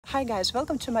Hi guys,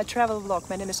 welcome to my travel vlog.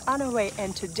 My name is Anna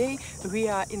and today we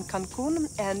are in Cancun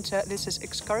and this is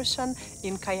excursion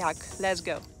in Kayak. Let's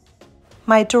go.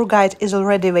 My tour guide is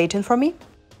already waiting for me.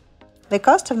 The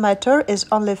cost of my tour is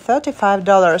only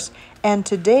 $35 and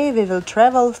today we will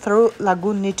travel through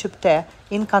Lagoon Nichupte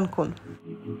in Cancun.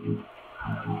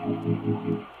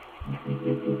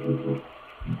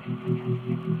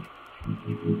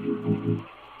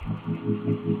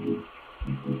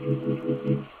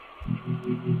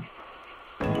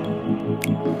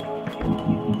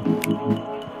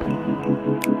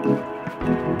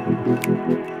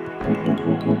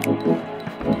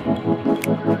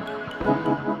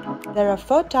 There are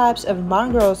 4 types of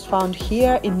mangroves found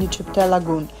here in Nichupte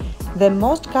Lagoon. The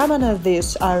most common of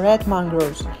these are red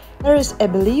mangroves. There is a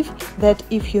belief that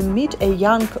if you meet a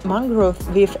young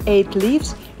mangrove with 8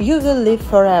 leaves, you will live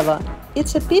forever.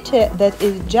 It's a pity that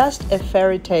it's just a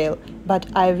fairy tale, but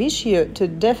I wish you to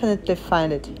definitely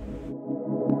find it.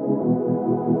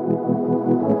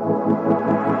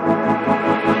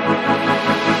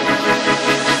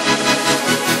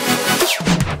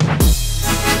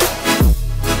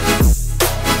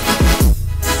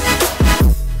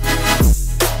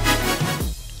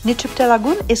 Nichupte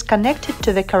Lagoon is connected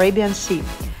to the Caribbean Sea,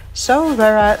 so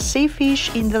there are sea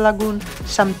fish in the lagoon.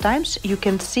 Sometimes you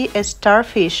can see a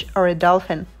starfish or a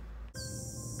dolphin.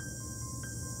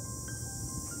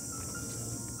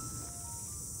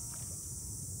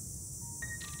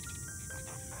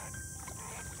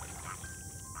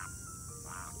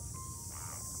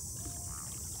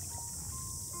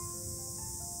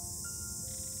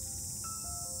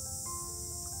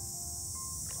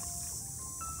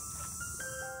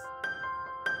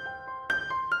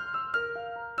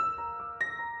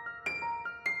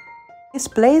 This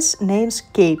place names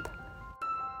Cape.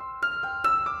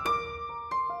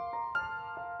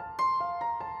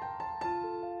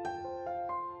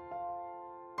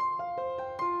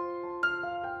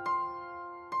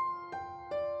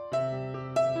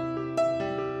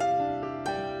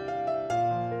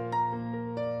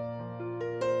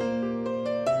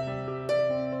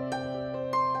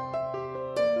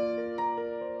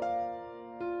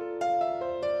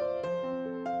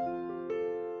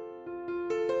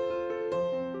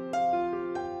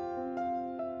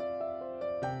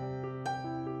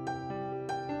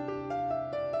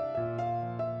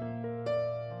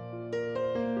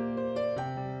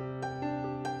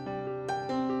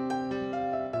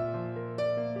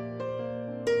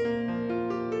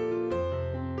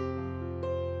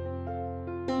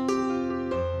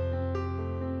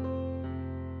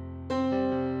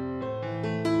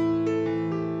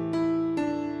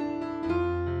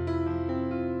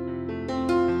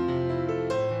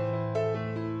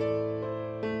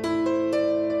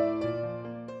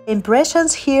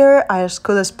 Impressions here are as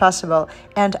cool as possible,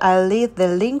 and I'll leave the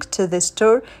link to this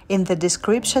tour in the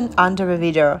description under the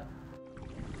video.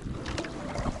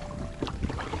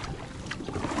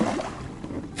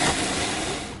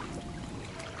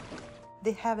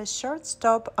 They have a short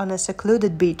stop on a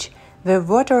secluded beach. The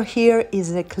water here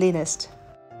is the cleanest.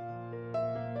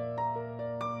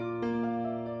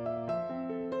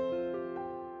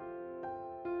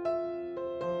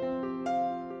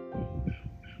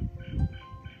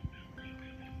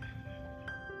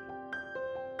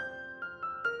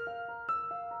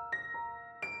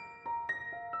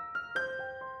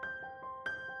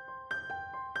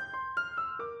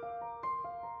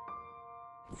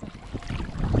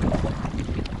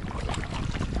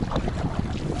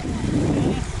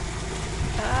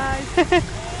 Hi.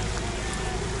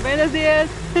 Buenos días.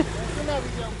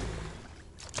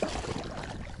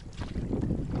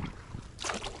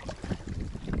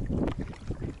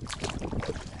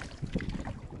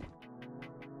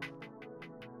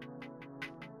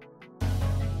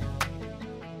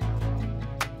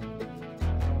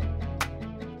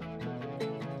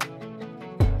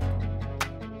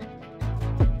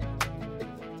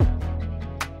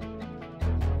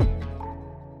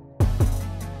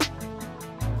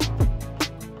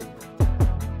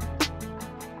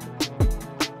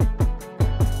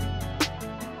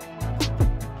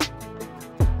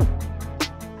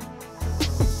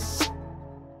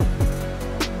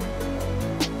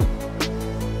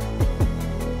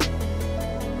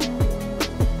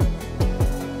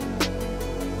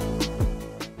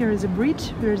 Here is a bridge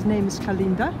whose name is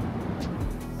Kalinda.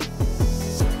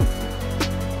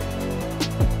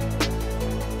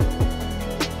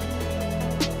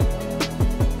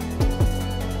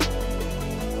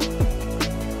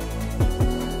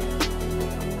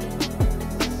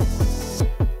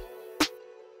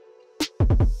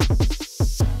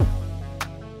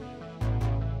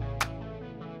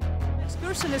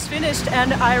 Excursion is finished best,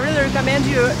 and I really recommend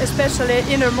you, especially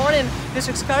in the morning. This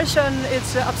excursion,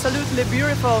 it's absolutely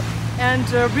beautiful, and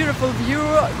beautiful view,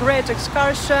 great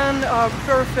excursion,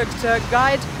 perfect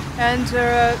guide, and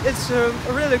it's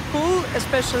really cool,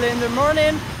 especially in the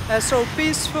morning. So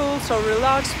peaceful, so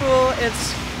relaxful.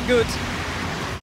 It's good.